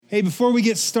Hey, before we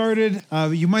get started,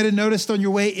 you might have noticed on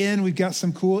your way in, we've got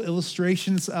some cool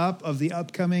illustrations up of the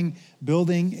upcoming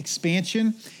building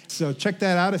expansion. So check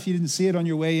that out if you didn't see it on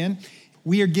your way in.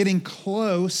 We are getting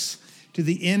close to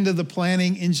the end of the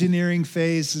planning engineering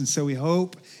phase, and so we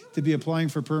hope to be applying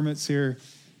for permits here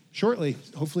shortly,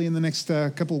 hopefully in the next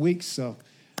couple of weeks. So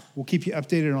we'll keep you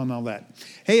updated on all that.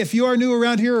 Hey, if you are new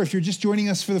around here, or if you're just joining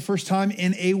us for the first time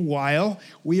in a while,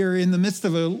 we are in the midst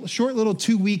of a short little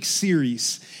 2-week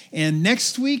series. And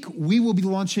next week, we will be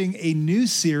launching a new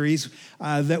series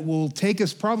that will take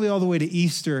us probably all the way to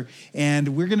Easter.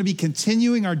 And we're going to be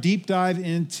continuing our deep dive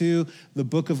into the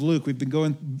book of Luke. We've been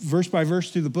going verse by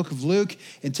verse through the book of Luke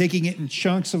and taking it in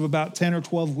chunks of about 10 or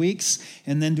 12 weeks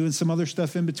and then doing some other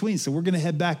stuff in between. So we're going to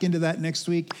head back into that next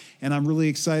week, and I'm really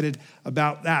excited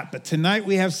about that. But tonight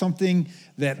we have something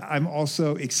that I'm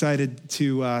also excited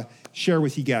to share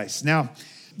with you guys. Now,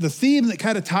 the theme that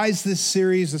kind of ties this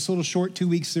series, this little short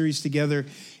 2-week series together,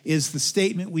 is the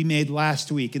statement we made last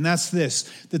week. And that's this,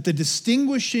 that the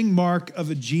distinguishing mark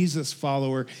of a Jesus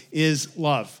follower is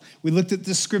love. We looked at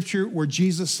this scripture where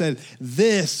Jesus said,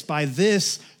 by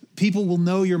this, people will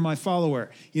know you're my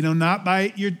follower. Not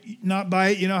by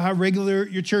how regular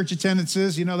your church attendance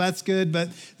is. That's good, but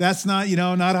that's not,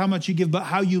 not how much you give, but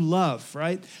how you love,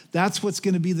 right? That's what's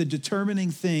going to be the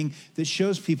determining thing that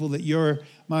shows people that you're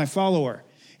my follower.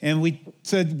 And we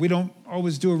said we don't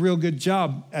always do a real good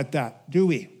job at that, do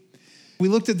we? We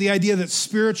looked at the idea that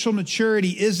spiritual maturity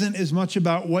isn't as much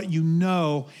about what you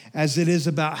know as it is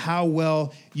about how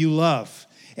well you love.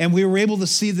 And we were able to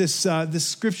see this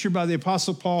scripture by the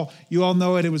Apostle Paul. You all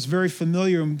know it. It was very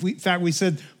familiar. In fact, we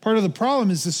said part of the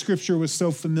problem is the scripture was so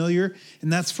familiar,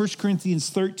 and that's 1 Corinthians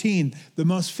 13, the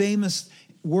most famous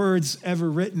words ever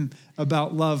written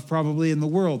about love probably in the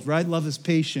world, right? Love is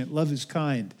patient. Love is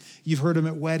kind. You've heard them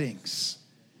at weddings.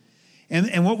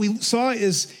 And what we saw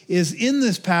is in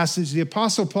this passage, the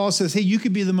Apostle Paul says, hey, you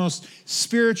could be the most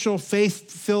spiritual,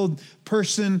 faith-filled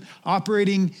person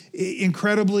operating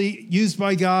incredibly, used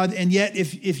by God, and yet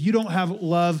if you don't have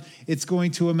love, it's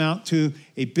going to amount to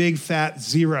a big fat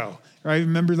zero. Right?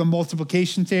 Remember the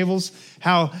multiplication tables?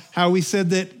 How we said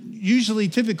that usually,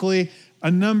 typically, a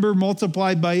number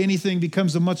multiplied by anything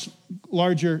becomes a much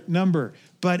larger number.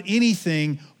 But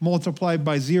anything multiplied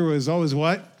by zero is always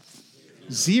what?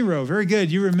 Zero. Very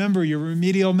good. You remember your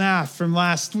remedial math from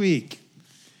last week.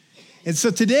 And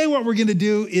so today what we're going to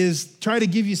do is try to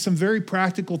give you some very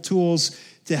practical tools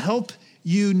to help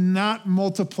you not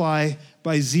multiply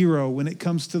by zero when it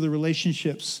comes to the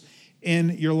relationships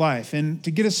in your life. And to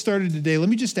get us started today, let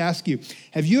me just ask you,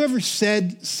 have you ever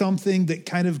said something that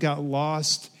kind of got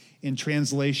lost in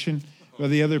translation by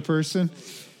the other person?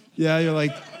 Yeah, you're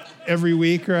like every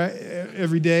week, right?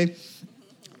 Every day.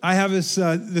 I have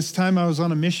this time I was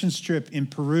on a missions trip in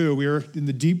Peru. We were in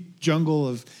the deep jungle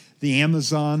of the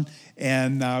Amazon,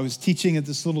 and I was teaching at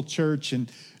this little church,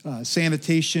 and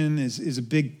sanitation is a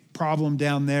big problem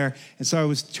down there. And so I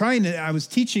was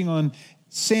teaching on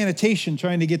sanitation,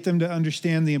 trying to get them to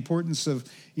understand the importance of,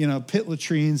 pit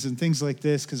latrines and things like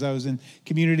this, because I was in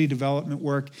community development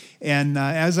work. And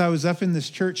as I was up in this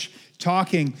church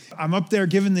talking, I'm up there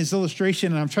giving this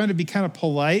illustration, and I'm trying to be kind of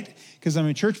polite because I'm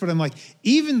in church, but I'm like,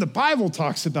 even the Bible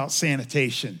talks about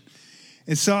sanitation.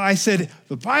 And so I said,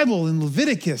 the Bible in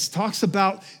Leviticus talks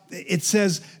about, it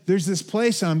says, there's this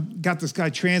place, and I've got this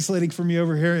guy translating for me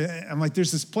over here. I'm like,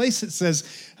 there's this place that says,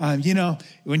 when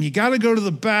you got to go to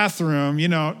the bathroom,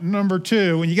 number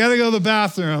 2, when you got to go to the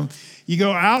bathroom, you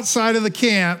go outside of the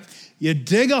camp, you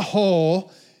dig a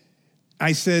hole.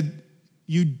 I said,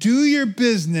 you do your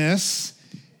business,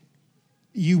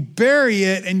 you bury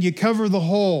it, and you cover the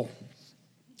hole.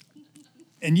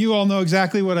 And you all know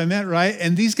exactly what I meant, right?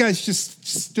 And these guys just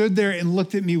stood there and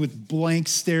looked at me with blank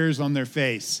stares on their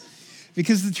face.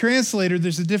 Because the translator,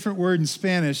 there's a different word in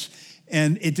Spanish,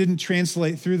 and it didn't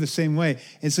translate through the same way.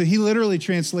 And so he literally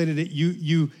translated it,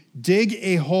 you dig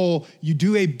a hole, you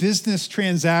do a business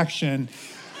transaction,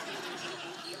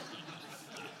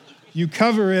 you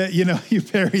cover it, you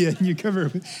bury it, and you cover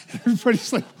it.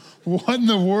 Everybody's like, what in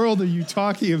the world are you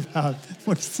talking about?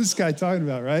 What's this guy talking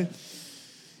about, right?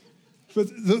 But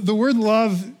the word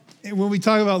love, when we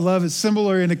talk about love, is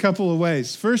similar in a couple of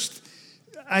ways. First,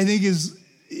 I think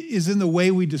is in the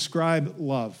way we describe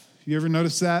love. You ever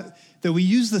notice that? That we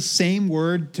use the same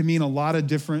word to mean a lot of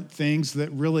different things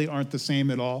that really aren't the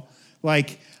same at all.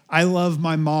 Like, I love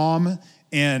my mom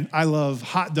and I love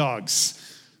hot dogs.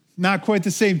 Not quite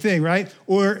the same thing, right?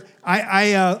 Or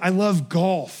I love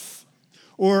golf.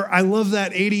 Or I love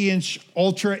that 80-inch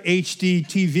Ultra HD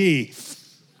TV.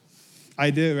 I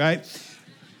do, right?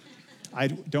 I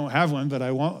don't have one, but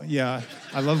I want,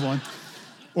 I love one.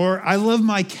 Or I love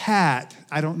my cat.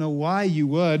 I don't know why you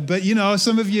would, but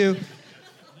some of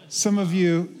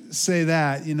you say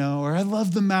that, or I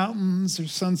love the mountains or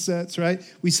sunsets, right?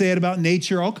 We say it about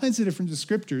nature, all kinds of different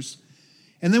descriptors.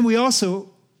 And then we also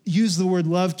use the word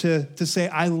love to say,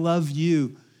 I love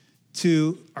you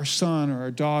to our son or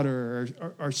our daughter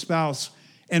or our spouse.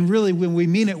 And really, when we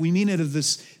mean it of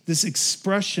this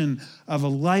expression of a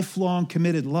lifelong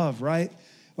committed love, right?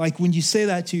 Like when you say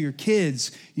that to your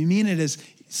kids, you mean it as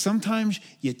sometimes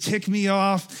you tick me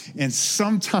off and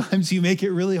sometimes you make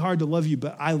it really hard to love you,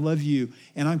 but I love you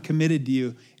and I'm committed to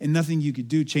you and nothing you could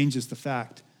do changes the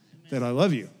fact that I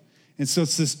love you. And so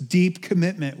it's this deep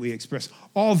commitment we express,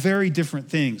 all very different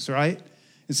things, right?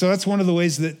 And so that's one of the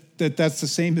ways that's the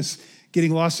same as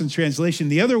getting lost in translation.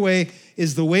 The other way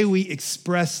is the way we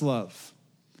express love,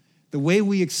 the way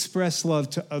we express love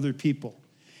to other people.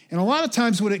 And a lot of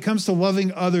times when it comes to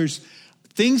loving others,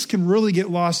 things can really get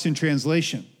lost in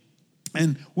translation.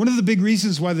 And one of the big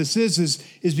reasons why this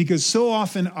is because so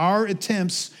often our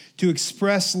attempts to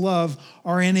express love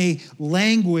are in a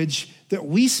language that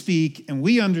we speak and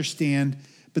we understand,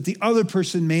 but the other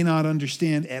person may not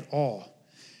understand at all.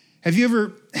 Have you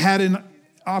ever had an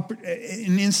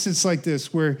instance like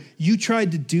this where you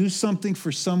tried to do something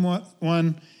for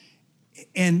someone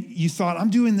and you thought,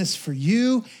 I'm doing this for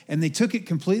you, and they took it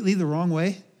completely the wrong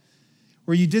way?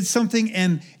 Where you did something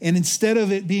and instead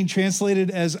of it being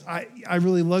translated as I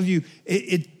really love you,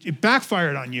 it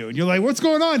backfired on you. And you're like, what's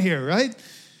going on here, right?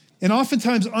 And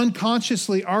oftentimes,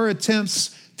 unconsciously, our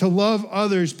attempts to love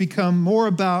others become more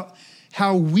about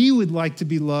how we would like to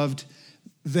be loved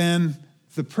than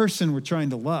the person we're trying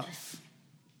to love.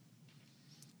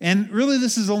 And really,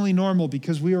 this is only normal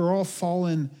because we are all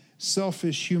fallen,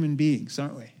 selfish human beings,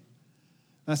 aren't we?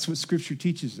 That's what Scripture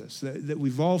teaches us, that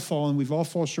we've all fallen, we've all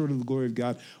fallen short of the glory of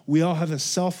God. We all have a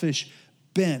selfish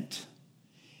bent.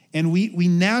 And we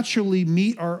naturally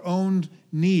meet our own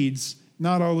needs,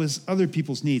 not always other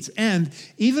people's needs. And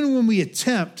even when we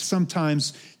attempt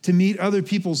sometimes to meet other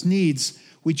people's needs,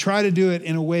 we try to do it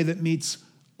in a way that meets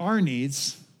our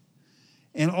needs.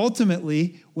 And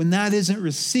ultimately, when that isn't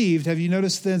received, have you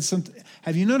noticed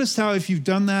how if you've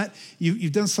done that,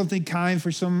 you've done something kind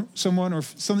for someone or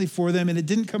something for them, and it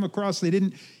didn't come across, they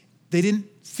didn't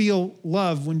feel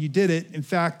love when you did it. In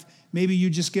fact, maybe you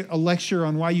just get a lecture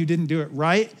on why you didn't do it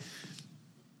right.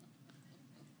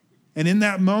 And in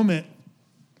that moment,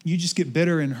 you just get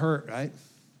bitter and hurt, right?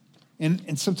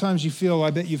 And sometimes you feel,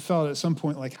 I bet you felt at some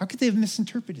point, like, how could they have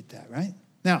misinterpreted that, right?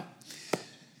 Now,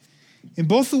 in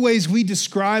both the ways we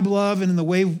describe love and in the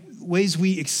ways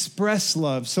we express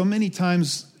love, so many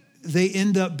times they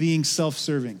end up being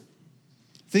self-serving.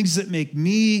 Things that make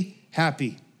me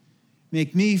happy,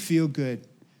 make me feel good,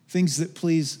 things that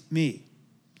please me.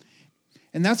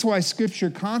 And that's why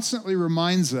Scripture constantly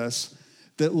reminds us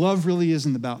that love really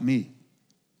isn't about me.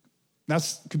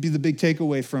 That could be the big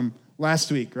takeaway from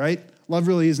last week, right? Love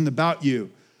really isn't about you.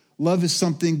 Love is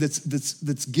something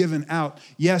that's given out.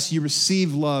 Yes, you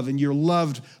receive love and you're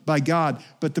loved by God,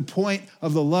 but the point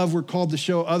of the love we're called to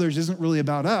show others isn't really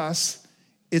about us,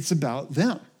 it's about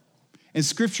them. And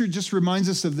Scripture just reminds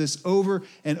us of this over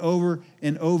and over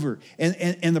and over.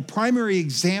 And the primary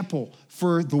example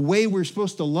for the way we're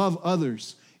supposed to love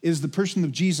others is the person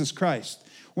of Jesus Christ.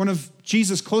 One of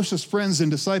Jesus' closest friends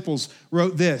and disciples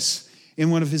wrote this in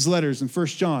one of his letters in 1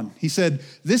 John. He said,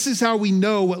 this is how we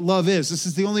know what love is. This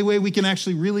is the only way we can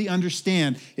actually really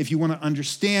understand if you want to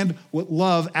understand what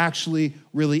love actually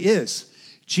really is.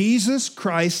 Jesus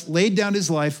Christ laid down his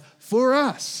life for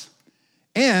us.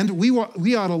 And we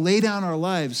ought to lay down our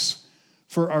lives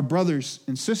for our brothers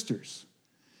and sisters.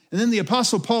 And then the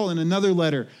Apostle Paul in another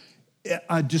letter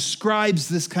describes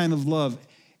this kind of love.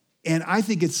 And I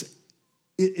think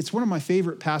it's one of my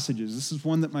favorite passages. This is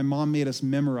one that my mom made us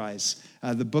memorize,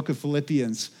 the book of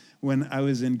Philippians, when I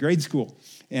was in grade school.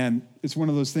 And it's one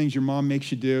of those things your mom makes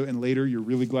you do, and later you're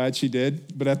really glad she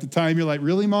did. But at the time, you're like,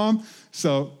 really, Mom?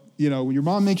 So, when your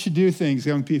mom makes you do things,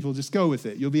 young people, just go with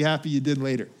it. You'll be happy you did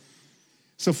later.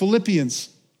 So Philippians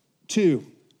 2,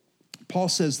 Paul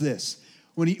says this.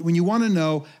 When you want to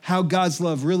know how God's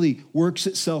love really works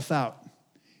itself out,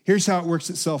 here's how it works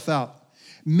itself out.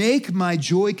 Make my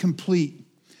joy complete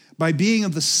by being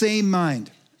of the same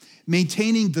mind,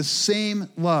 maintaining the same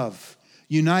love,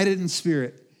 united in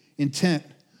spirit, intent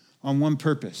on one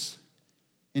purpose.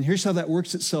 And here's how that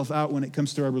works itself out when it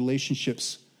comes to our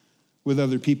relationships with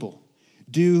other people.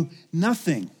 Do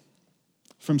nothing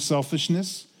from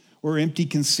selfishness or empty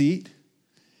conceit,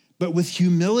 but with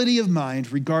humility of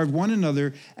mind, regard one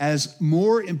another as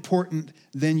more important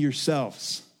than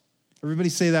yourselves. Everybody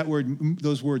say that word,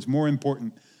 those words, more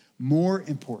important. More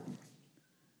important.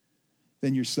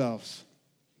 than yourselves.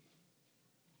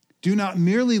 Do not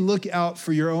merely look out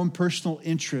for your own personal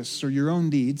interests or your own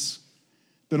needs,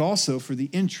 but also for the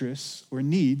interests or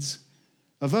needs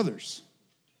of others.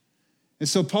 And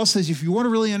so Paul says, if you want to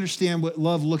really understand what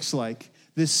love looks like,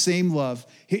 this same love,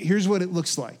 here's what it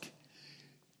looks like.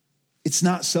 It's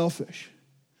not selfish.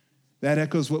 That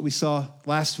echoes what we saw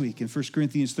last week in 1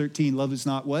 Corinthians 13. Love is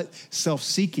not what?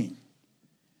 Self-seeking.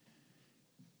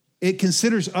 It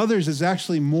considers others as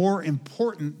actually more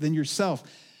important than yourself.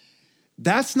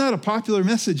 That's not a popular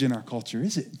message in our culture,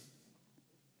 is it? In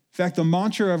fact, the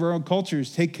mantra of our own culture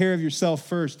is take care of yourself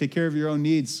first, take care of your own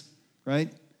needs,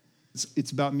 right?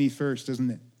 It's about me first, isn't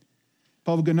it?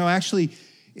 Paul would go, no, actually,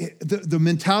 the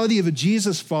mentality of a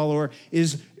Jesus follower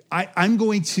is I'm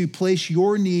going to place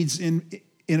your needs in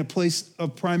a place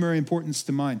of primary importance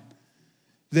to mine.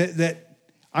 That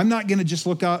I'm not going to just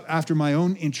look out after my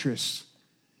own interests,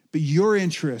 but your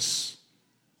interests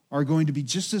are going to be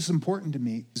just as important to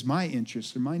me as my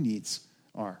interests or my needs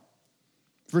are.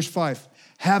 Verse 5,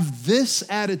 have this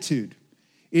attitude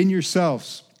in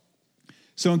yourselves.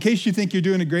 So in case you think you're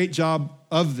doing a great job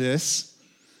of this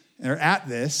or at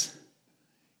this,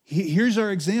 here's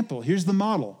our example. Here's the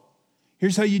model.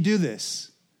 Here's how you do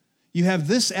this. You have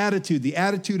this attitude, the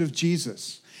attitude of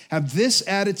Jesus. Have this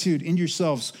attitude in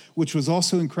yourselves, which was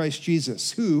also in Christ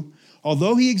Jesus, who,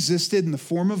 although he existed in the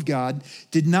form of God,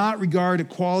 did not regard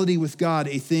equality with God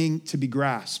a thing to be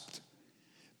grasped,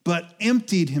 but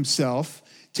emptied himself,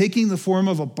 taking the form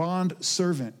of a bond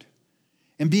servant,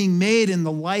 and being made in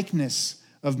the likeness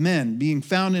of men, being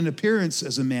found in appearance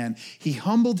as a man, he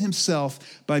humbled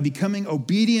himself by becoming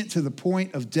obedient to the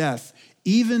point of death,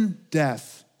 even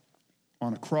death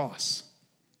on a cross.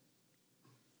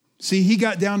 See, he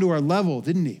got down to our level,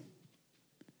 didn't he?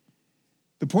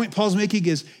 The point Paul's making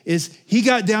is he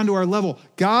got down to our level.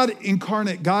 God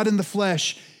incarnate, God in the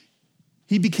flesh,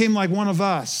 he became like one of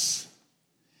us.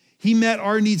 He met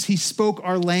our needs. He spoke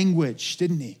our language,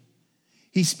 didn't he?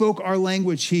 He spoke our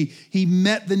language. He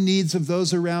met the needs of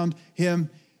those around him,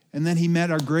 and then he met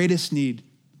our greatest need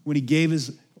when he gave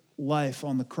his life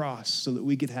on the cross so that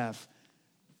we could have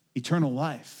eternal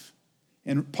life.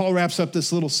 And Paul wraps up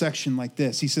this little section like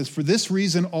this. He says, for this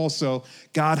reason also,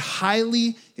 God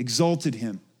highly exalted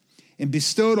him and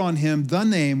bestowed on him the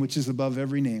name which is above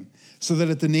every name, so that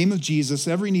at the name of Jesus,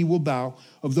 every knee will bow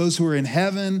of those who are in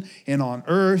heaven and on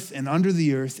earth and under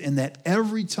the earth, and that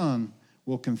every tongue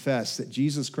will confess that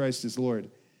Jesus Christ is Lord,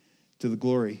 to the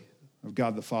glory of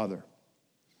God the Father.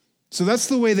 So that's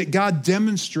the way that God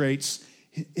demonstrates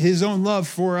his own love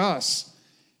for us.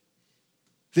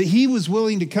 That he was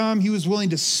willing to come, he was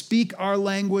willing to speak our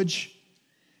language,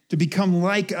 to become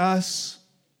like us,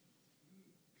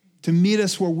 to meet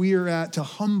us where we are at, to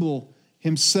humble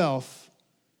himself.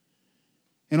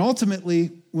 And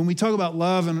ultimately, when we talk about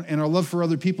love and our love for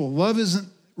other people, love isn't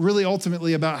really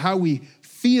ultimately about how we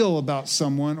feel about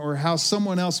someone or how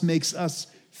someone else makes us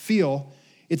feel.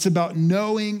 It's about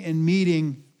knowing and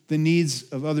meeting the needs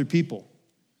of other people.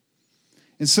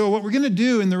 And so what we're going to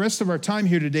do in the rest of our time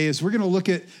here today is we're going to look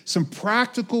at some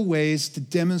practical ways to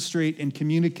demonstrate and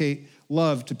communicate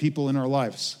love to people in our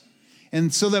lives.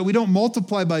 And so that we don't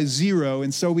multiply by zero,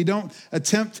 and so we don't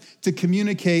attempt to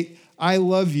communicate, I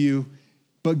love you,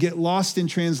 but get lost in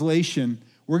translation,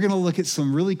 we're going to look at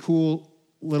some really cool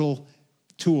little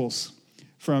tools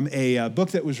from a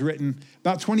book that was written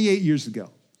about 28 years ago.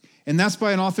 And that's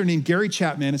by an author named Gary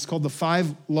Chapman. It's called The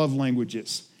 5 Love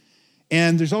Languages.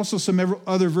 And there's also some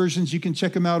other versions. You can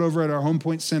check them out over at our Home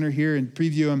Point Center here and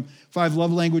preview them. 5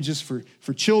 love languages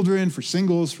for children, for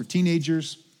singles, for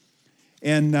teenagers.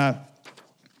 And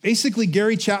basically,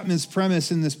 Gary Chapman's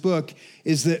premise in this book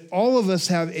is that all of us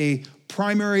have a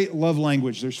primary love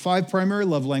language. There's 5 primary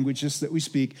love languages that we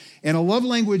speak. And a love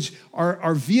language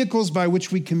are vehicles by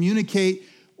which we communicate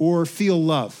or feel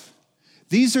love.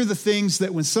 These are the things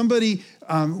that when somebody,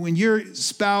 when your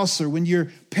spouse or when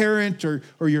your parent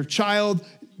or your child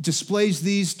displays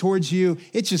these towards you,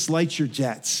 it just lights your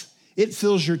jets. It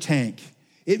fills your tank.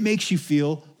 It makes you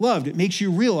feel loved. It makes you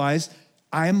realize,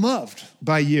 I am loved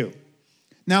by you.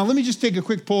 Now, let me just take a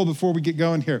quick poll before we get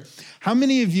going here. How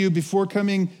many of you, before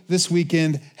coming this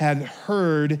weekend, had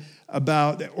heard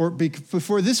about, or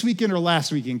before this weekend or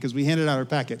last weekend, because we handed out our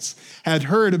packets, had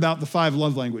heard about the 5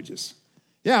 love languages?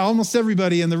 Yeah, almost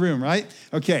everybody in the room, right?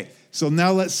 Okay, so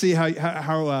now let's see how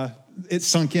it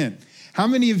sunk in. How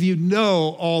many of you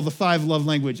know all the 5 love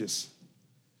languages?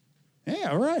 Hey,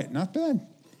 all right, not bad.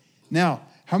 Now,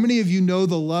 how many of you know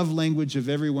the love language of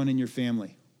everyone in your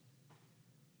family?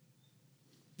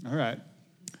 All right,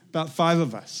 about 5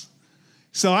 of us.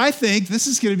 So I think this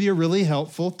is going to be a really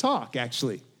helpful talk,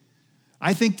 actually.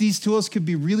 I think these tools could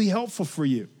be really helpful for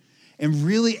you and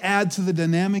really add to the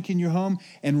dynamic in your home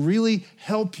and really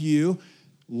help you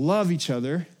love each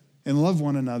other and love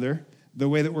one another the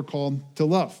way that we're called to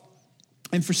love.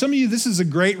 And for some of you, this is a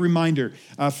great reminder.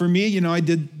 For me, I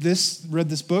read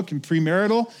this book in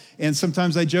premarital, and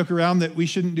sometimes I joke around that we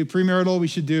shouldn't do premarital, we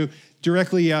should do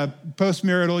directly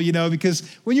postmarital, because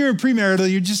when you're in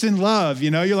premarital, you're just in love,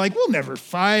 You're like, we'll never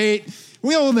fight,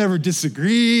 we'll never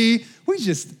disagree,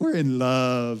 we're in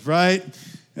love, right?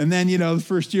 And then, the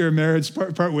first year of marriage,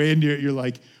 part way into it, you're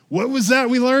like, what was that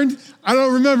we learned? I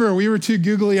don't remember. We were two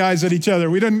googly eyes at each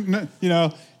other. We didn't, you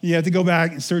have to go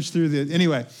back and search through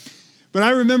anyway. But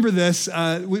I remember this,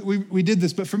 we did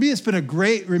this, but for me, it's been a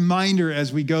great reminder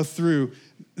as we go through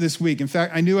this week. In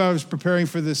fact, I knew I was preparing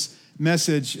for this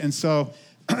message, and so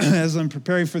as I'm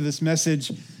preparing for this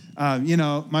message,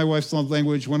 my wife's love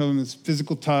language, one of them is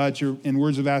physical touch and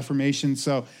words of affirmation,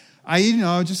 so I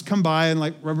just come by and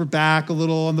like rub her back a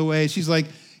little on the way. She's like,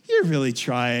 you're really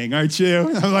trying, aren't you?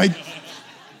 And I'm like,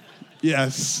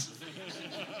 yes.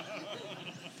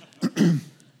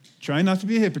 Trying not to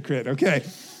be a hypocrite, okay.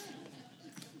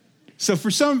 So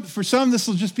for some, this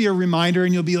will just be a reminder,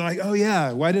 and you'll be like, oh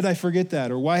yeah, why did I forget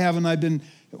that? Or why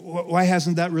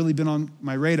hasn't that really been on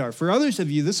my radar? For others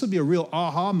of you, this will be a real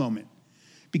aha moment,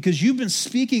 because you've been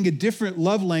speaking a different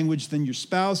love language than your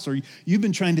spouse, or you've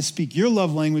been trying to speak your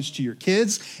love language to your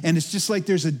kids, and it's just like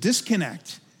there's a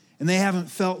disconnect, and they haven't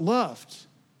felt loved.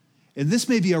 And this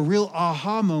may be a real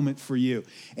aha moment for you.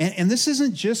 And this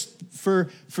isn't just for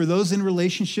those in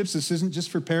relationships. This isn't just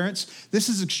for parents. This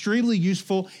is extremely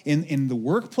useful in the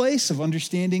workplace of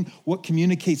understanding what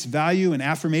communicates value and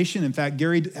affirmation. In fact,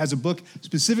 Gary has a book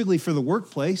specifically for the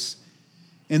workplace.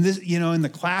 And this, in the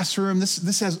classroom,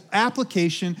 this has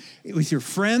application with your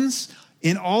friends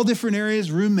in all different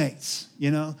areas, roommates,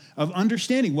 of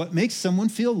understanding what makes someone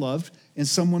feel loved and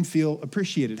someone feel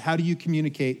appreciated. How do you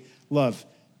communicate love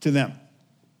to them?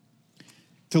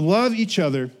 To love each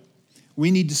other, we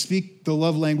need to speak the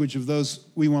love language of those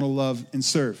we want to love and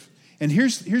serve. And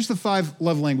here's the 5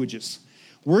 love languages: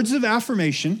 words of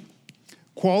affirmation,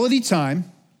 quality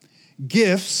time,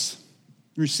 gifts,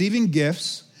 receiving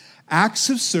gifts, acts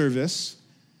of service,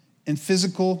 and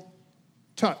physical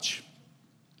touch.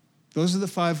 Those are the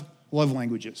 5 love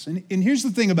languages. And here's the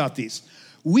thing about these.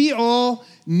 We all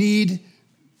need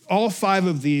all 5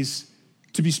 of these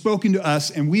to be spoken to us,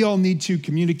 and we all need to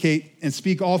communicate and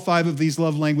speak all 5 of these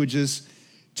love languages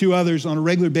to others on a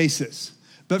regular basis.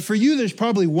 But for you, there's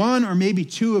probably 1 or maybe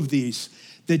 2 of these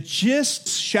that just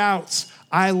shouts,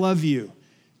 I love you,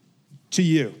 to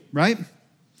you, right?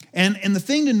 And the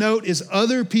thing to note is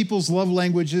other people's love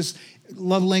language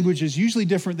is usually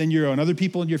different than your own, other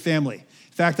people in your family.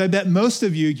 In fact, I bet most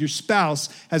of you, your spouse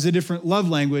has a different love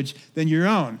language than your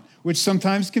own, which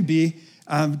sometimes can be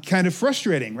kind of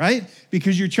frustrating, right?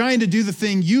 Because you're trying to do the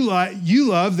thing you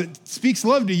love that speaks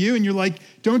love to you, and you're like,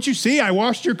 don't you see, I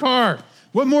washed your car.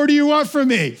 What more do you want from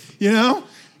me,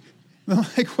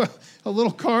 Like, well, a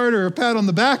little card or a pat on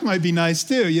the back might be nice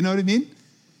too, you know what I mean?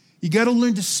 You got to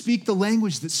learn to speak the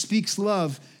language that speaks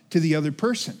love to the other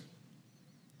person.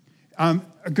 A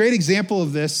great example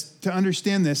of this, to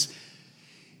understand this,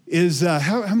 is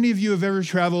how many of you have ever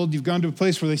traveled, you've gone to a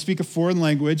place where they speak a foreign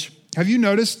language. Have you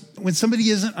noticed when somebody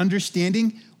isn't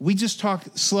understanding, we just talk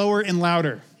slower and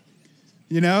louder?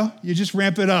 You just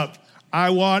ramp it up. I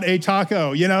want a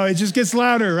taco. It just gets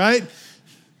louder, right?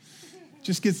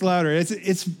 Just gets louder.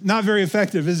 It's not very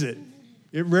effective, is it?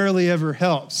 It rarely ever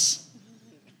helps.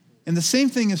 And the same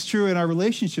thing is true in our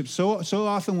relationships. So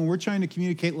often when we're trying to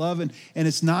communicate love and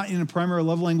it's not in a primary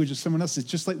love language of someone else, it's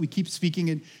just like we keep speaking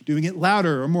and doing it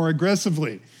louder or more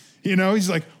aggressively. He's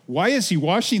like, why is he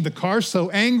washing the car so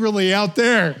angrily out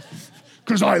there?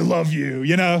 Because I love you,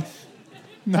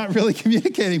 Not really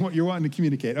communicating what you're wanting to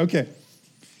communicate. Okay.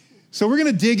 So we're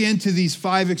going to dig into these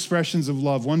 5 expressions of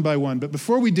love one by one. But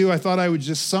before we do, I thought I would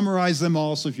just summarize them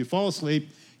all. So if you fall asleep,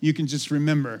 you can just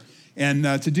remember. And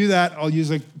to do that, I'll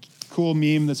use a cool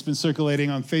meme that's been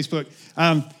circulating on Facebook.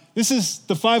 This is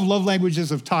the 5 love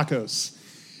languages of tacos.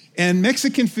 And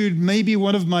Mexican food may be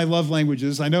one of my love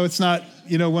languages. I know it's not,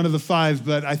 one of the 5,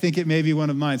 but I think it may be one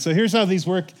of mine. So here's how these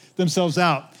work themselves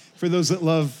out for those that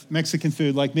love Mexican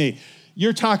food like me.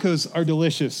 Your tacos are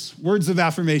delicious. Words of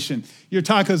affirmation. Your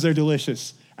tacos are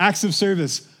delicious. Acts of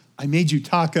service. I made you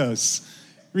tacos.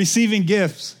 Receiving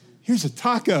gifts. Here's a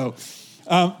taco.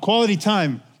 Quality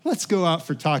time. Let's go out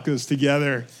for tacos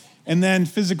together. And then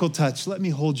physical touch. Let me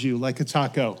hold you like a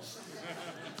taco.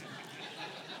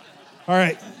 All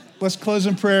right, let's close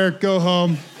in prayer, go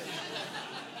home.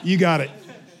 You got it.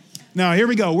 Now, here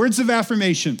we go. Words of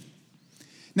affirmation.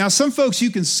 Now, some folks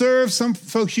you can serve, some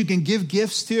folks you can give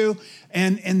gifts to,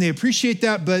 and they appreciate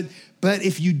that. But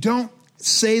if you don't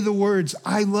say the words,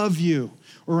 I love you,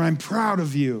 or I'm proud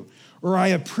of you, or I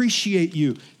appreciate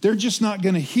you, they're just not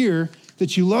going to hear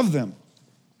that you love them.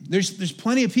 There's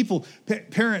plenty of people,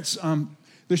 parents,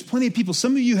 there's plenty of people.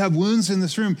 Some of you have wounds in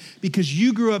this room because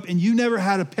you grew up and you never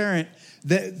had a parent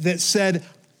that said,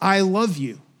 I love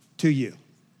you to you.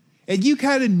 And you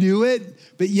kind of knew it,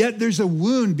 but yet there's a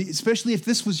wound, especially if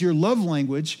this was your love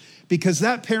language, because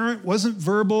that parent wasn't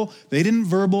verbal. They didn't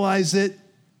verbalize it.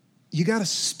 You got to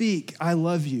speak, I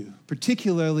love you,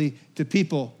 particularly to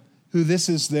people who this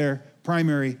is their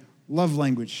primary love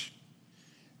language.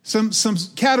 Some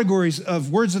categories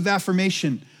of words of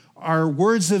affirmation are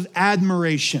words of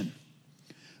admiration.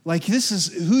 Like, this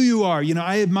is who you are. You know,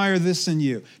 I admire this in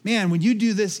you. Man, when you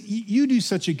do this, you do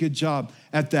such a good job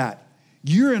at that.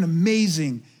 You're an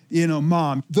amazing,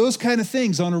 mom. Those kind of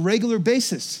things on a regular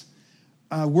basis.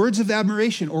 Words of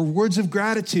admiration or words of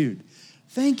gratitude.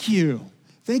 Thank you.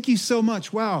 Thank you so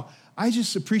much. Wow, I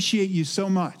just appreciate you so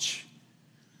much.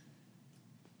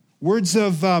 Words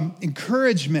of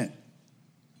encouragement.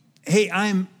 Hey,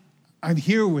 I'm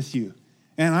here with you,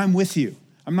 and I'm with you.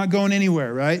 I'm not going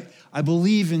anywhere, right? I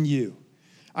believe in you.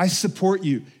 I support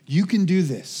you. You can do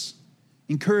this.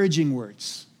 Encouraging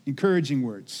words. Encouraging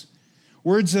words.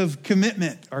 Words of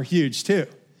commitment are huge too.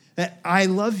 That I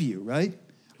love you, right?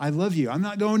 I love you. I'm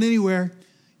not going anywhere.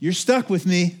 You're stuck with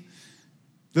me.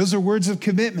 Those are words of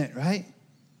commitment, right?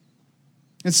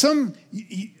 And some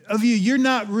of you, you're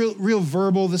not real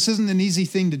verbal. This isn't an easy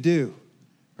thing to do,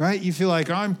 right? You feel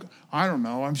like, I don't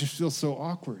know, I just feel so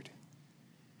awkward.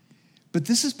 But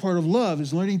this is part of love,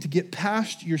 is learning to get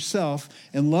past yourself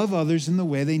and love others in the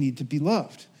way they need to be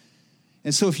loved.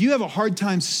 And so if you have a hard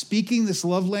time speaking this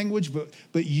love language,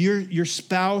 but your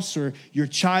spouse or your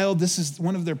child, this is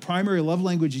one of their primary love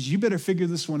languages, you better figure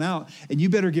this one out, and you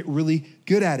better get really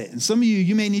good at it. And some of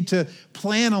you may need to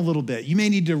plan a little bit. You may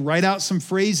need to write out some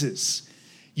phrases.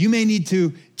 You may need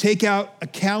to take out a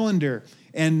calendar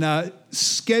and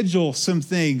schedule some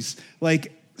things,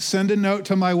 like send a note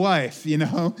to my wife, You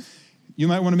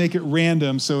might want to make it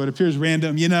random so it appears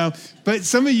random, But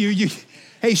some of you,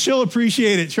 hey, she'll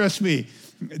appreciate it, trust me.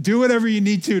 Do whatever you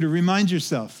need to remind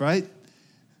yourself, right?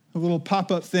 A little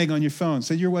pop-up thing on your phone.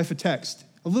 Send your wife a text,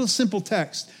 a little simple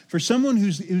text. For someone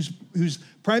whose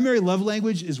primary love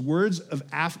language is words of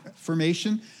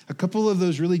affirmation, a couple of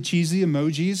those really cheesy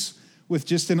emojis with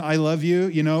just an I love you,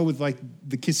 with like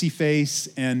the kissy face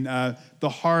and the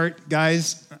heart.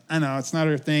 Guys, I know, it's not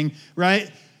her thing,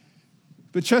 right?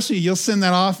 But trust me, you'll send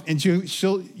that off and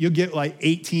you'll get like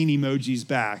 18 emojis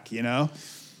back,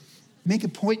 Make a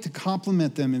point to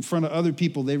compliment them in front of other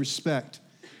people they respect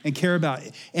and care about.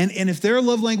 And if their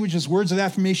love language is words of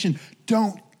affirmation,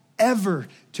 don't ever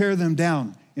tear them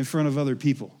down in front of other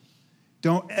people.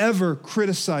 Don't ever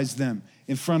criticize them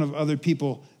in front of other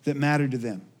people that matter to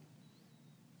them.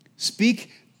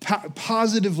 Speak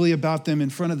positively about them in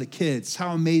front of the kids.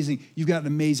 How amazing. You've got an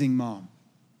amazing mom.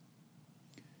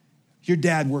 Your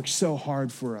dad works so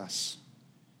hard for us.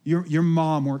 Your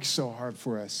mom works so hard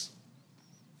for us.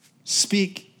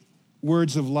 Speak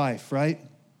words of life, right?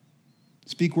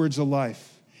 Speak words of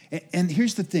life. And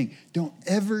here's the thing. Don't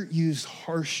ever use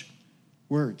harsh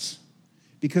words.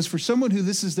 Because for someone who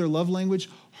this is their love language,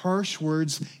 harsh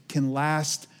words can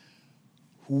last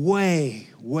way,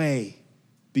 way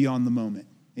beyond the moment.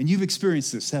 And you've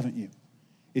experienced this, haven't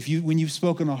you? When you've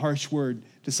spoken a harsh word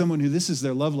to someone who this is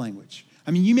their love language.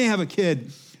 I mean, you may have a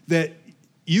kid that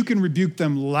you can rebuke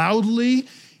them loudly,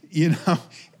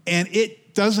 and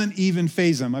it doesn't even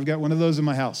faze them. I've got one of those in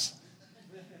my house.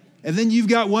 And then you've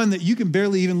got one that you can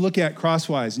barely even look at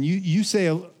crosswise, and you say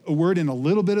a word in a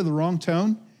little bit of the wrong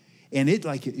tone, and it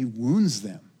wounds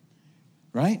them,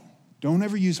 right? Don't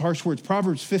ever use harsh words.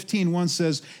 Proverbs 15:1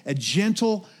 says, a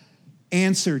gentle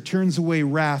answer turns away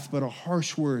wrath, but a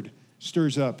harsh word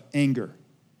stirs up anger.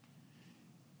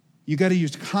 You got to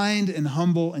use kind and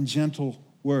humble and gentle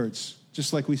words.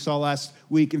 Just like we saw last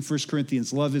week in 1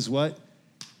 Corinthians. Love is what?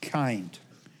 Kind.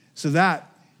 So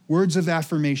that, words of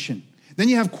affirmation. Then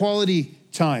you have quality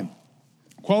time.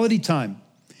 Quality time.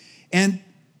 And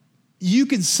you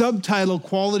could subtitle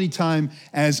quality time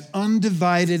as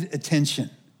undivided attention.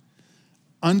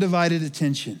 Undivided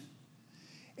attention.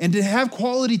 And to have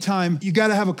quality time, you got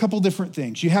to have a couple different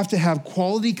things. You have to have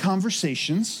quality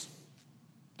conversations.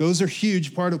 Those are a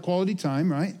huge part of quality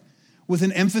time, right? With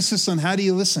an emphasis on how do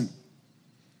you listen?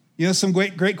 Some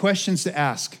great questions to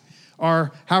ask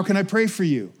are, how can I pray for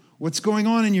you? What's going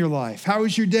on in your life? How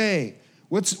was your day?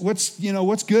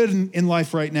 What's good in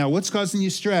life right now? What's causing you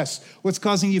stress? What's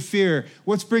causing you fear?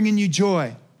 What's bringing you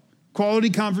joy? Quality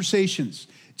conversations.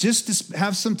 Just to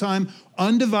have some time,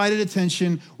 undivided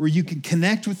attention, where you can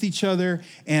connect with each other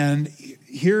and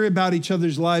hear about each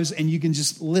other's lives, and you can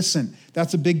just listen.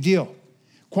 That's a big deal.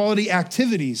 Quality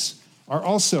activities are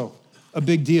also a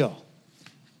big deal.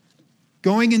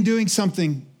 Going and doing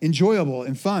something enjoyable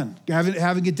and fun,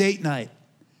 having a date night,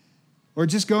 or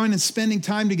just going and spending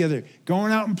time together,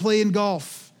 going out and playing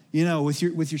golf,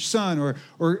 with your son,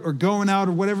 or going out,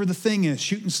 or whatever the thing is,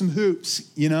 shooting some hoops,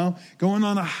 going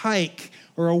on a hike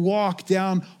or a walk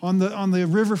down on the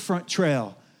riverfront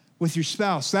trail with your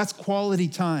spouse. That's quality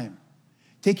time.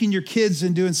 Taking your kids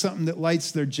and doing something that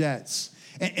lights their jets.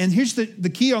 And here's the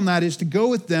key on that is to go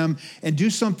with them and do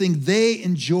something they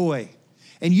enjoy.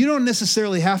 And you don't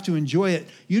necessarily have to enjoy it.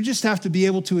 You just have to be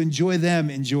able to enjoy them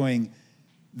enjoying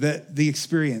the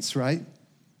experience, right?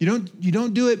 You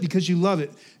don't do it because you love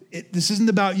it. This isn't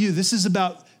about you. This is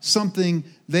about something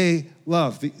they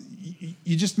love.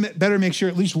 You just better make sure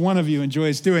at least one of you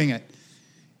enjoys doing it.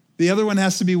 The other one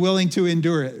has to be willing to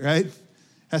endure it, right?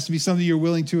 Has to be something you're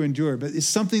willing to endure. But it's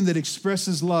something that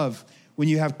expresses love when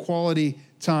you have quality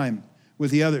time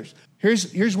with the others.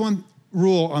 Here's one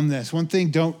rule on this. One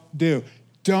thing don't do.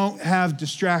 Don't have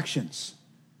distractions.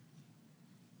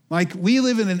 Like, we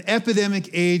live in an epidemic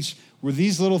age where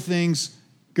these little things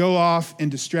go off and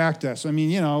distract us. I mean,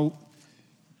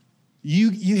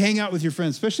 you hang out with your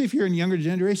friends, especially if you're in younger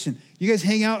generation. You guys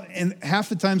hang out, and half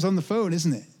the time's on the phone,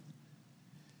 isn't it?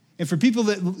 And for people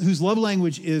whose love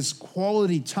language is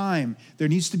quality time, there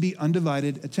needs to be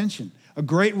undivided attention. A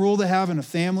great rule to have in a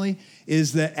family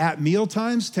is that at meal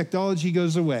times, technology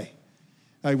goes away.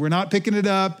 We're not picking it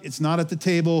up. It's not at the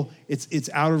table. It's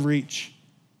out of reach,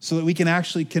 so that we can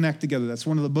actually connect together. That's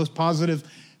one of the most positive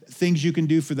things you can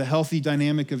do for the healthy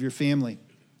dynamic of your family.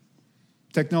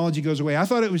 Technology goes away. I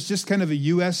thought it was just kind of a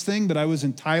U.S. thing, but I was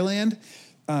in Thailand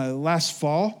last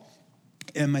fall,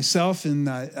 and myself and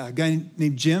a guy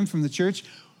named Jim from the church,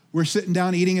 we're sitting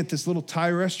down eating at this little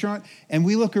Thai restaurant, and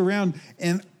we look around,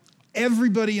 and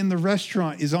everybody in the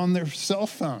restaurant is on their cell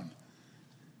phone.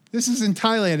 This is in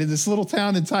Thailand, in this little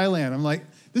town in Thailand. I'm like,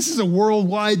 this is a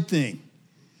worldwide thing.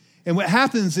 And what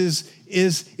happens is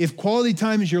if quality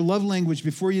time is your love language,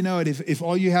 before you know it, if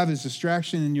all you have is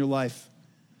distraction in your life,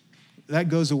 that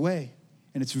goes away.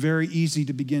 And it's very easy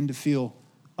to begin to feel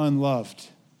unloved.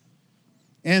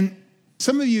 And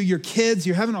some of you, your kids,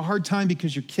 you're having a hard time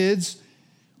because your kids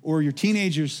or your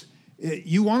teenagers,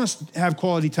 you want to have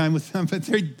quality time with them, but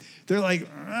they're like,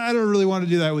 I don't really want to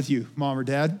do that with you, mom or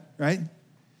dad, right?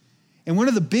 And one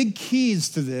of the big keys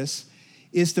to this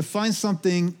is to find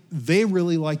something they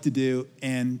really like to do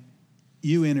and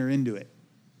you enter into it.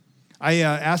 I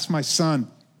asked my son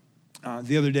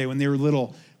the other day when they were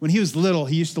little. When he was little,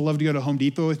 he used to love to go to Home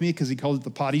Depot with me because he called it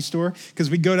the potty store, because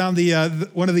we'd go down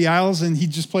one of the aisles and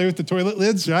he'd just play with the toilet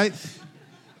lids, right?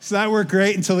 So that worked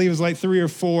great until he was like 3 or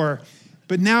 4.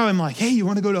 But now I'm like, hey, you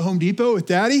want to go to Home Depot with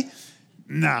Daddy?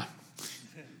 Nah.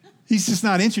 He's just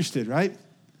not interested, right?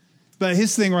 But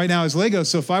his thing right now is Legos.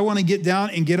 So if I want to get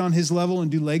down and get on his level and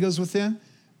do Legos with him,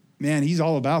 man, he's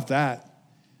all about that.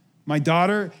 My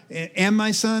daughter and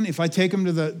my son, if I take them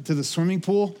to the swimming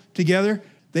pool together,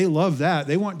 they love that.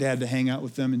 They want dad to hang out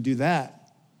with them and do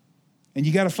that. And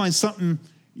you got to find something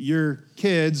your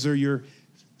kids or your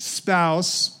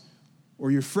spouse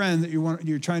or your friend that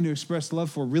you're trying to express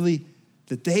love for, really,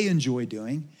 that they enjoy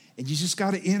doing. And you just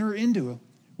got to enter into it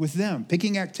with them,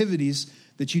 picking activities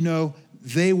that you know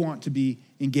they want to be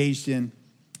engaged in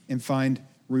and find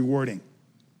rewarding.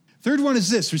 Third one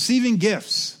is this: receiving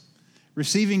gifts.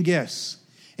 Receiving gifts.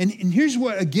 And here's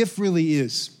what a gift really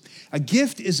is. A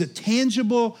gift is a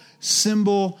tangible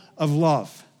symbol of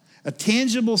love, a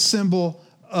tangible symbol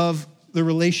of the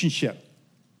relationship.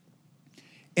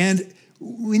 And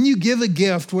when you give a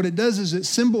gift, what it does is it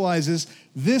symbolizes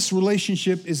this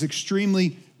relationship is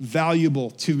extremely valuable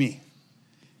to me.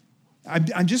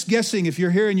 I'm just guessing, if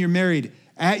you're here and you're married,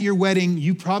 at your wedding,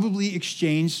 you probably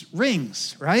exchanged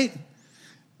rings, right?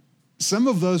 Some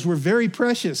of those were very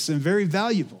precious and very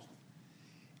valuable.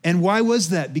 And why was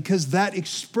that? Because that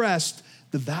expressed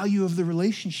the value of the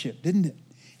relationship, didn't it?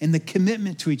 And the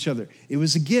commitment to each other. It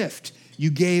was a gift.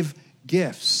 You gave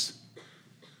gifts.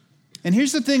 And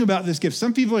here's the thing about this gift.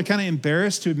 Some people are kind of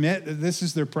embarrassed to admit that this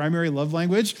is their primary love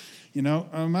language.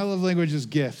 My love language is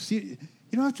gifts. You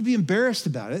don't have to be embarrassed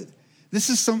about it. This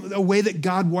is a way that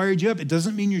God wired you up. It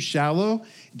doesn't mean you're shallow.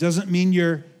 It doesn't mean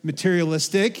you're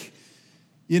materialistic.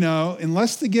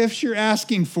 Unless the gifts you're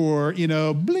asking for,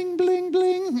 bling, bling,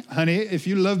 bling. Honey, if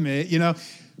you love me,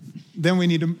 then we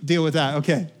need to deal with that.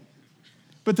 Okay.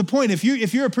 But the point, if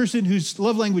you're a person whose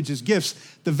love language is gifts,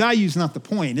 the value is not the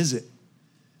point, is it?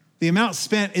 The amount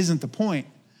spent isn't the point.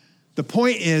 The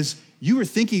point is you were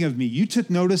thinking of me. You took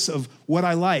notice of what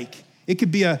I like. It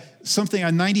could be a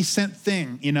 90-cent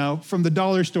thing, from the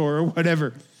dollar store or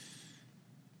whatever.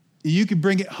 You could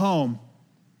bring it home.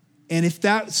 And if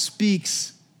that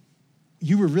speaks,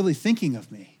 you were really thinking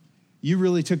of me. You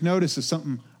really took notice of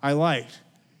something I liked.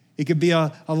 It could be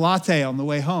a latte on the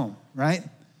way home, right?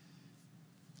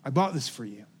 I bought this for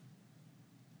you.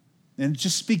 And it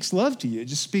just speaks love to you. It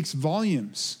just speaks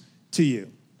volumes to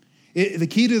you. The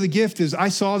key to the gift is I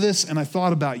saw this and I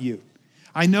thought about you.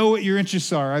 I know what your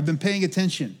interests are. I've been paying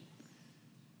attention.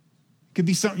 It could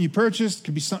be something you purchased. It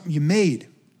could be something you made.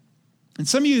 And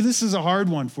some of you, this is a hard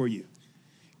one for you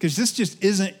because this just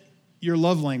isn't your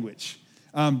love language.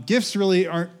 Gifts really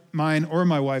aren't mine or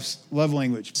my wife's love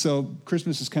language. So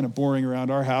Christmas is kind of boring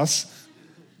around our house.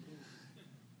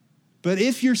 But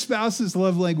if your spouse's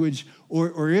love language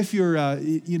or if your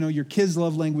kid's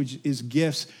love language is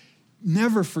gifts,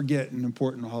 never forget an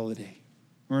important holiday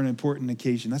or an important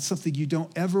occasion. That's something you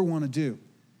don't ever want to do,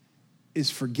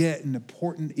 is forget an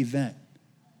important event.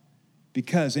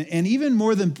 Because, and even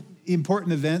more than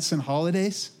important events and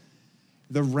holidays,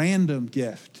 the random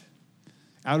gift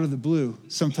out of the blue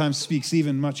sometimes speaks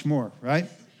even much more, right?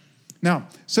 Now,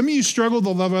 some of you struggle to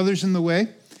love others in the way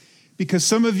because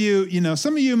some of you,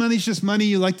 money's just money.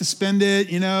 You like to spend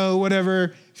it,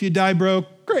 whatever. If you die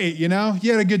broke, great, you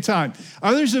had a good time.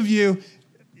 Others of you,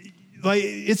 like,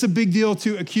 it's a big deal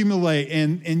to accumulate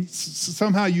and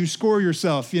somehow you score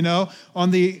yourself,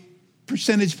 on the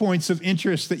percentage points of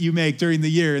interest that you make during the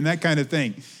year and that kind of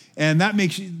thing. And that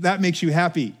makes you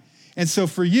happy. And so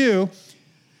for you,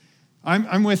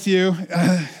 I'm with you.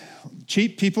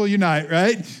 Cheap people unite,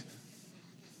 right?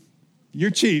 You're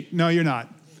cheap. No, you're not.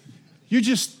 You're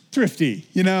just thrifty,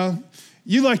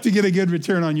 You like to get a good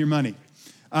return on your money.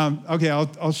 Okay,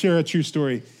 I'll share a true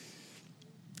story.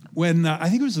 When I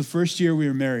think it was the first year we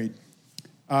were married,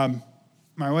 my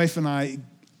wife and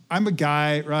I'm a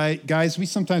guy, right? Guys, we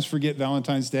sometimes forget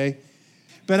Valentine's Day.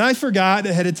 But I forgot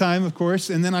ahead of time, of course,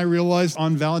 and then I realized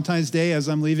on Valentine's Day as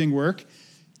I'm leaving work,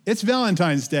 it's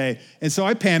Valentine's Day. And so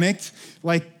I panicked,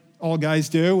 like all guys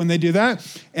do when they do that,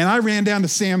 and I ran down to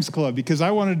Sam's Club because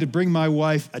I wanted to bring my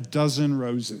wife a dozen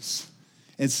roses.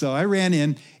 And so I ran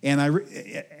in, and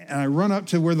I run up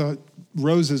to where the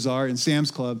roses are in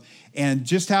Sam's Club, and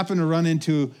just happened to run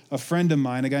into a friend of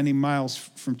mine, a guy named Miles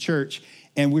from church,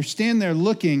 and we're standing there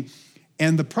looking,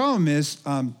 and the problem is,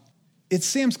 it's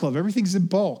Sam's Club. Everything's in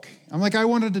bulk. I'm like, I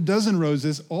wanted a dozen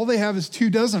roses. All they have is 2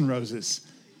 dozen roses.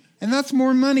 And that's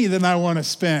more money than I want to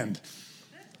spend.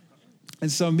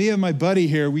 And so me and my buddy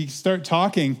here, we start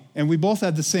talking, and we both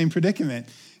had the same predicament.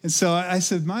 And so I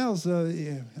said, Miles,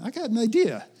 I got an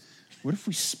idea. What if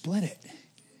we split it?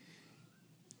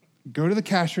 Go to the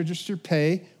cash register,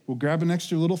 pay. We'll grab an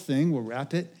extra little thing. We'll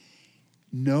wrap it.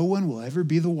 No one will ever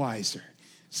be the wiser.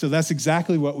 So that's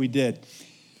exactly what we did.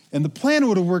 And the plan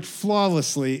would have worked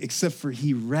flawlessly, except for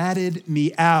he ratted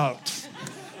me out.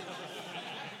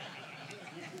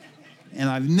 And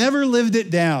I've never lived it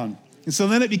down. And so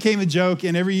then it became a joke,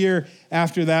 and every year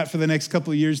after that, for the next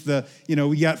couple of years,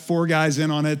 we got 4 guys in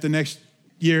on it the next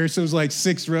year, so it was like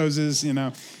 6 roses,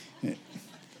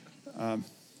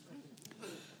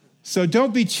 So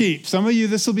don't be cheap. Some of you,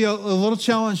 this will be a little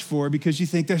challenge for because you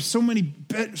think there's so many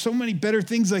better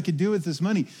things I could do with this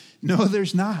money. No,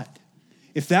 there's not.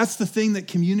 If that's the thing that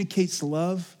communicates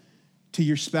love to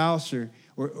your spouse or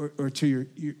to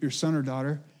your son or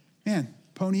daughter, man,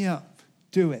 pony up,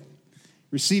 do it.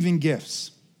 Receiving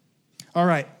gifts. All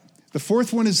right, the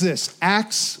fourth one is this,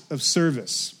 acts of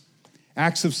service.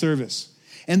 Acts of service.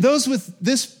 And those with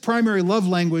this primary love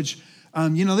language,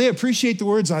 they appreciate the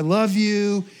words, I love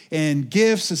you, and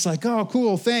gifts. It's like, oh,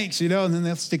 cool, thanks, and then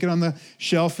they'll stick it on the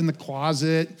shelf in the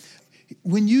closet.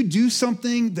 When you do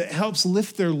something that helps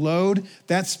lift their load,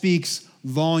 that speaks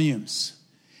volumes.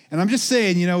 And I'm just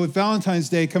saying, with Valentine's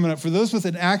Day coming up, for those with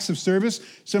an acts of service,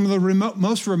 some of the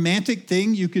most romantic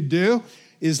thing you could do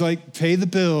is like pay the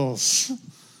bills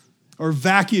or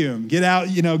vacuum. Get out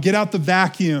the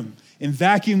vacuum and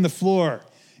vacuum the floor,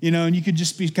 and you could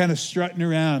just be kind of strutting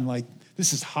around like,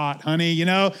 this is hot, honey,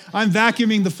 I'm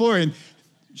vacuuming the floor. And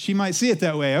she might see it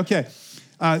that way. Okay.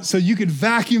 So you could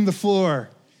vacuum the floor,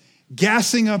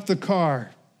 gassing up the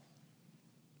car,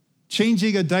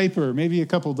 changing a diaper, maybe a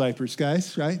couple diapers,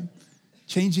 guys, right?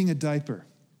 Changing a diaper.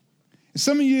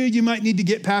 Some of you might need to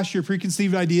get past your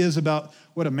preconceived ideas about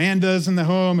what a man does in the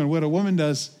home and what a woman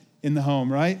does in the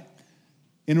home, right?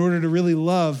 In order to really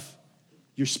love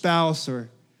your spouse or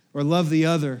love the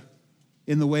other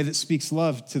in the way that speaks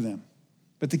love to them.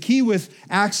 But the key with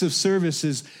acts of service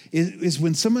is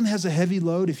when someone has a heavy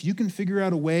load, if you can figure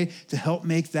out a way to help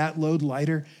make that load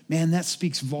lighter, man, that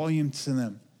speaks volumes to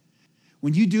them.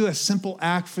 When you do a simple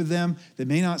act for them that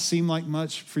may not seem like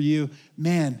much for you,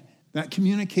 man, that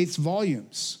communicates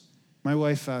volumes. My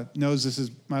wife knows this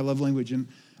is my love language, and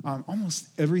almost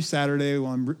every Saturday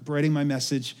while I'm writing my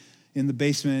message in the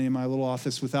basement in my little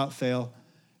office without fail,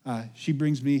 she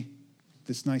brings me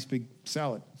this nice big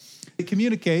salad. It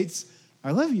communicates, I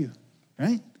love you,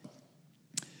 right?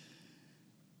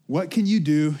 What can you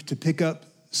do to pick up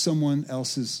someone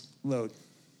else's load?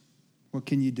 What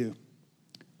can you do?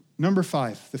 Number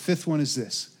 5, the 5th one is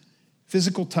this: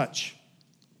 physical touch.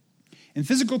 And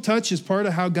physical touch is part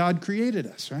of how God created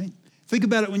us, right? Think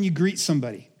about it when you greet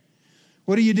somebody.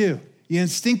 What do? You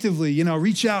instinctively,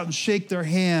 reach out and shake their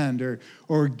hand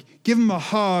or give them a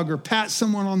hug or pat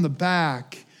someone on the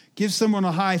back, give someone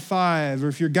a high five. Or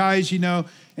if you're guys, you hug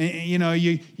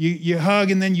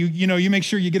and then you make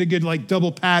sure you get a good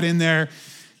double pat in there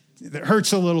that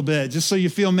hurts a little bit just so you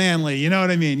feel manly. You know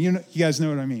what I mean? You guys know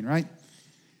what I mean, right?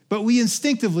 But we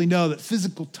instinctively know that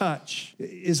physical touch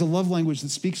is a love language that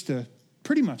speaks to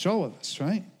pretty much all of us,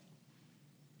 right?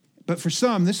 But for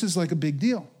some, this is like a big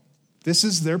deal. This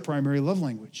is their primary love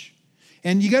language.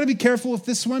 And you got to be careful with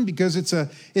this one because it's a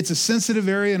sensitive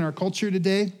area in our culture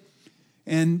today.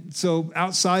 And so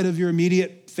outside of your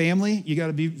immediate family, you got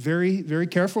to be very, very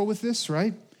careful with this,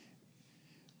 right?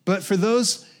 But for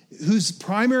those whose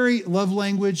primary love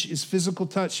language is physical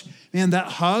touch, man, that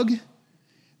hug,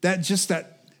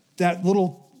 that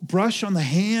little brush on the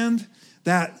hand,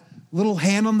 that little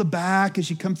hand on the back as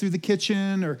you come through the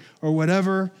kitchen or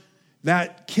whatever,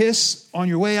 that kiss on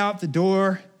your way out the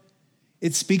door,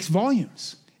 it speaks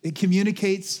volumes. It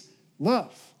communicates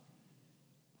love.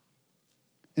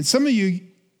 And some of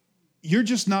you're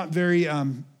just not very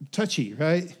touchy,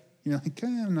 right? You're like,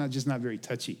 I'm not very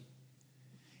touchy.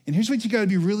 And here's what you got to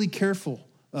be really careful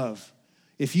of.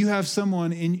 If you have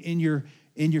someone in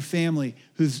your family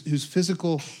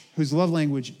whose love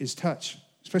language is touch,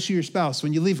 especially your spouse,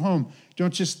 when you leave home,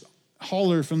 don't just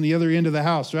holler from the other end of the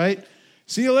house, right?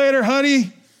 See you later,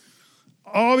 honey.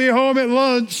 I'll be home at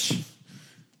lunch.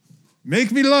 Make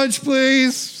me lunch,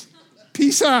 please.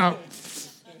 Peace out.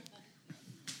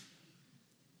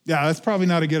 Yeah, that's probably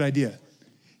not a good idea.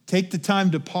 Take the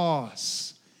time to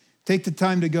pause. Take the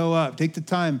time to go up. Take the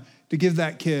time to give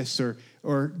that kiss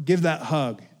or give that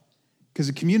hug. Because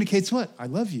it communicates what? I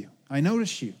love you. I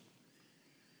notice you.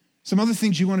 Some other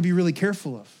things you want to be really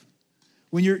careful of.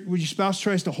 When your spouse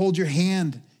tries to hold your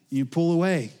hand and you pull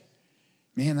away,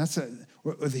 man,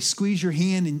 or they squeeze your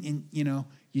hand and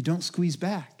you don't squeeze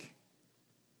back.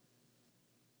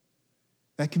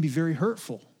 That can be very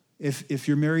hurtful if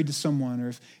you're married to someone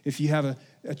or if you have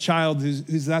a child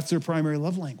who's that's their primary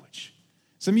love language.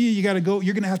 Some of you're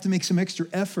going to have to make some extra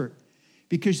effort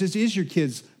because this is your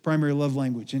kid's primary love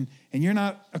language and you're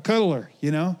not a cuddler,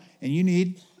 and you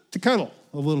need to cuddle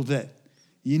a little bit.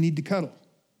 You need to cuddle.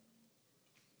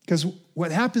 Because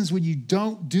what happens when you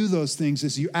don't do those things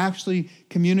is you actually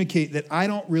communicate that I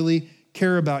don't really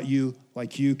care about you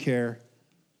like you care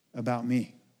about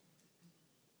me.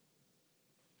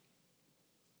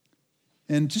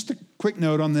 And just a quick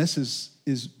note on this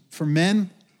is for men,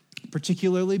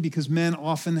 particularly because men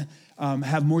often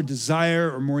have more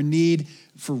desire or more need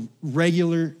for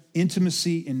regular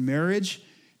intimacy in marriage.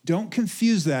 Don't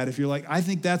confuse that. If you're like, I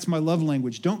think that's my love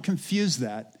language, don't confuse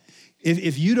that.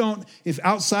 If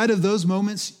outside of those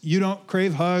moments, you don't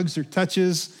crave hugs or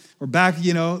touches or back,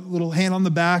 little hand on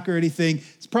the back or anything,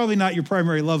 it's probably not your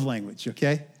primary love language,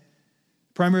 okay?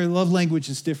 Primary love language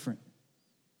is different.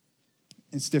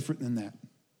 It's different than that.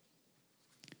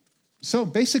 So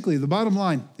basically, the bottom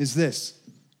line is this.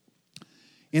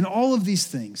 In all of these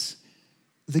things,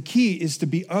 the key is to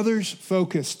be others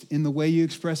focused in the way you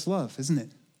express love, isn't it?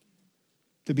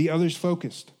 To be others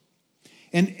focused.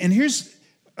 And here's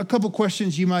a couple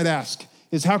questions you might ask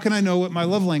is how can I know what my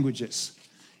love language is?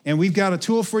 And we've got a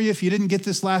tool for you if you didn't get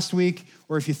this last week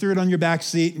or if you threw it on your back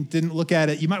seat and didn't look at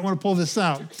it, you might want to pull this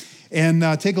out and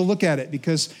take a look at it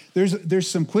because there's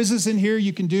some quizzes in here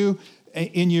you can do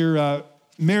in your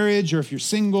marriage or if you're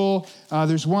single.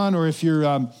 There's one, or if you're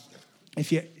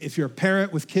a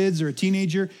parent with kids or a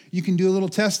teenager, you can do a little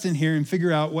test in here and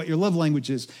figure out what your love language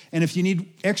is. And if you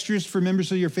need extras for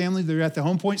members of your family, they're at the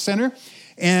Home Point Center.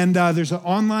 And there's an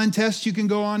online test you can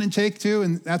go on and take too,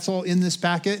 and that's all in this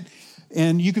packet.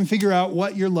 And you can figure out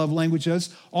what your love language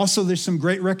is. Also, there's some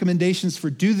great recommendations for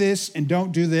do this and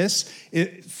don't do this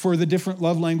for the different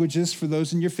love languages for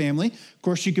those in your family. Of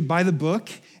course, you could buy the book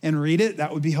and read it.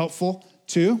 That would be helpful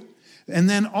too. And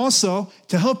then also,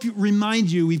 to help you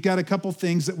remind you, we've got a couple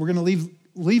things that we're going to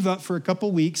leave up for a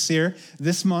couple weeks here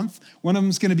this month. One of them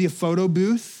is going to be a photo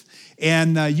booth.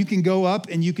 And you can go up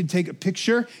and you can take a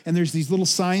picture, and there's these little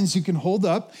signs you can hold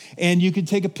up, and you can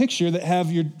take a picture that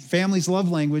have your family's love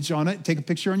language on it. Take a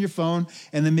picture on your phone,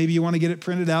 and then maybe you want to get it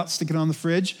printed out, stick it on the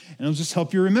fridge, and it'll just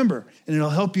help you remember, and it'll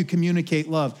help you communicate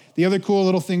love. The other cool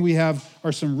little thing we have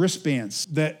are some wristbands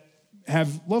that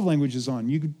have love languages on.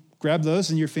 You could grab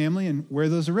those in your family and wear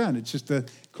those around. It's just a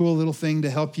cool little thing to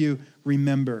help you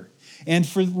remember. And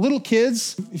for little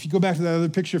kids, if you go back to that other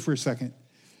picture for a second,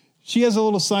 she has a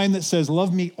little sign that says,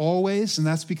 "Love me always," and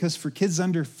that's because for kids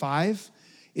under 5,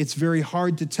 it's very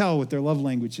hard to tell what their love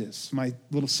language is. My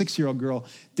little 6-year-old girl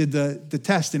did the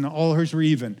test, and all hers were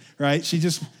even, right?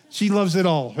 She loves it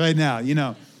all right now, you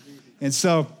know. And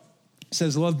so it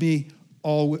says, "Love me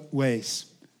always."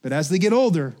 But as they get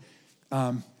older,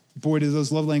 boy, do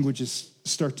those love languages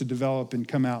start to develop and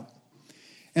come out.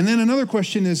 And then another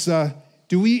question is,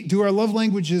 do our love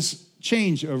languages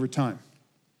change over time?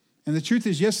 And the truth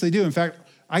is, yes, they do. In fact,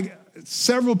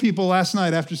 several people last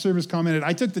night after service commented,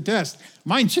 "I took the test.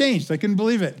 Mine changed. I couldn't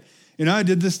believe it. You know, I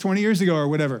did this 20 years ago or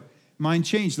whatever." Mine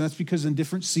changed. And that's because in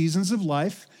different seasons of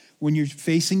life, when you're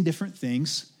facing different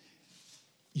things,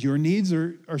 your needs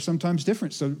are sometimes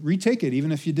different. So retake it,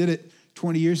 even if you did it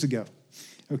 20 years ago.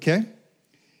 Okay?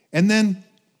 And then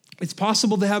it's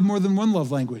possible to have more than one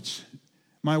love language.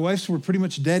 My wife's were pretty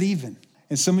much dead even.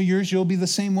 And some of yours, you'll be the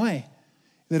same way.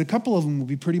 That a couple of them will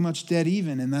be pretty much dead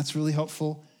even, and that's really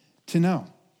helpful to know.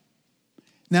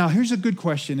 Now, here's a good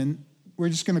question, and we're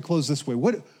just going to close this way.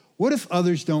 What if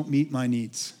others don't meet my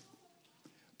needs?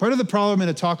 Part of the problem in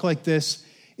a talk like this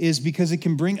is because it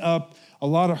can bring up a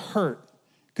lot of hurt.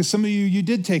 Because some of you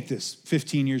did take this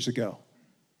 15 years ago,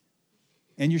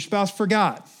 and your spouse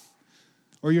forgot,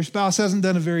 or your spouse hasn't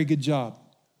done a very good job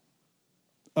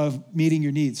of meeting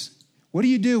your needs. What do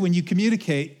you do when you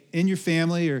communicate in your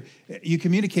family, or you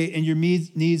communicate and your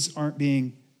needs aren't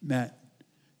being met?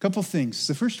 A couple things.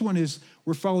 The first one is,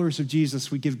 we're followers of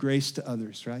Jesus. We give grace to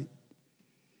others, right?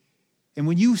 And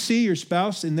when you see your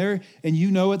spouse and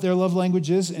you know what their love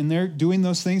language is, and they're doing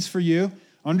those things for you,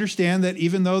 understand that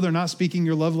even though they're not speaking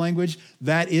your love language,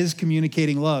 that is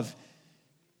communicating love.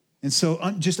 And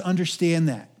so just understand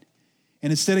that.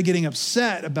 And instead of getting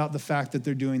upset about the fact that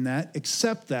they're doing that,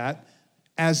 accept that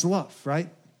as love, right?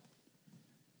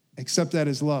 Accept that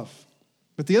as love.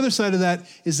 But the other side of that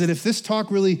is that if this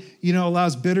talk really,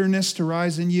 allows bitterness to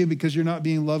rise in you because you're not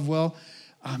being loved well,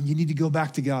 you need to go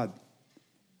back to God.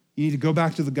 You need to go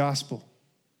back to the gospel.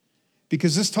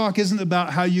 Because this talk isn't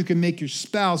about how you can make your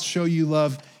spouse show you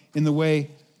love in the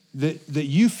way that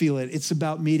you feel it. It's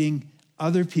about meeting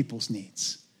other people's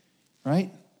needs,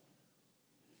 right?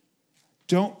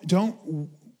 Don't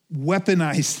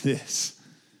weaponize this.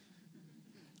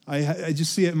 I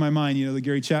just see it in my mind, the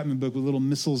Gary Chapman book with little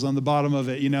missiles on the bottom of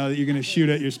it, that you're going to shoot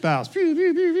at your spouse. Pew,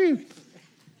 pew, pew, pew.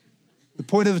 The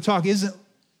point of the talk isn't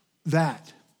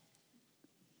that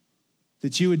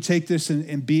you would take this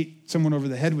and beat someone over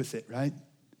the head with it, right?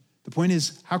 The point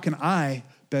is, how can I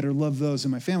better love those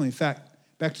in my family? In fact,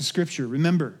 back to Scripture,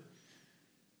 remember,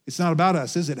 it's not about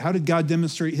us, is it? How did God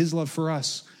demonstrate his love for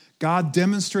us? God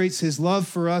demonstrates his love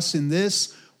for us in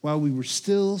this: while we were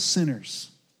still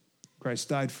sinners, Christ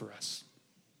died for us.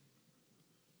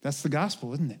 That's the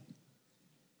gospel, isn't it?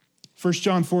 1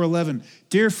 John 4:11,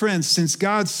 "Dear friends, since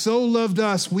God so loved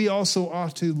us, we also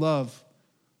ought to love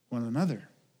one another."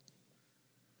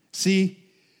 See,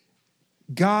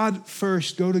 God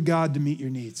first. Go to God to meet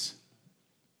your needs.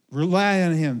 Rely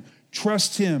on him.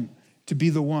 Trust him to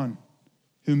be the one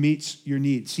who meets your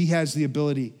needs. He has the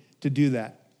ability to do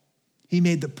that. He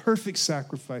made the perfect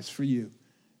sacrifice for you,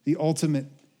 the ultimate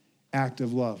act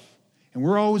of love. And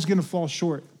we're always going to fall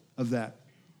short of that.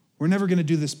 We're never going to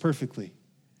do this perfectly.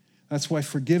 That's why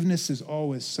forgiveness is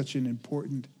always such an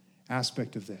important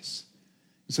aspect of this.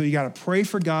 So you got to pray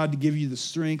for God to give you the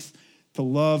strength to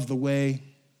love the way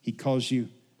he calls you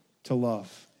to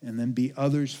love, and then be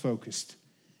others focused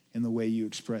in the way you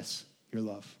express your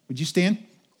love. Would you stand?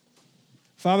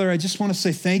 Father, I just want to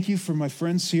say thank you for my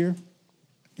friends here.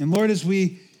 And Lord, as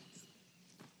we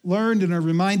learned and are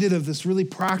reminded of this really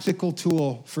practical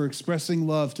tool for expressing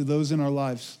love to those in our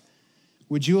lives,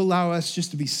 would you allow us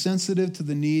just to be sensitive to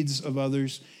the needs of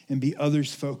others and be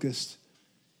others focused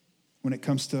when it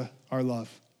comes to our love?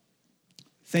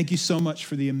 Thank you so much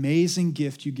for the amazing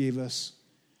gift you gave us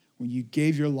when you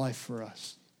gave your life for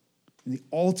us, and the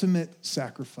ultimate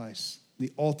sacrifice,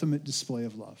 the ultimate display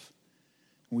of love.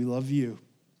 And we love you.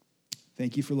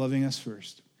 Thank you for loving us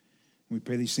first. And we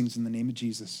pray these things in the name of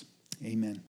Jesus. Amen.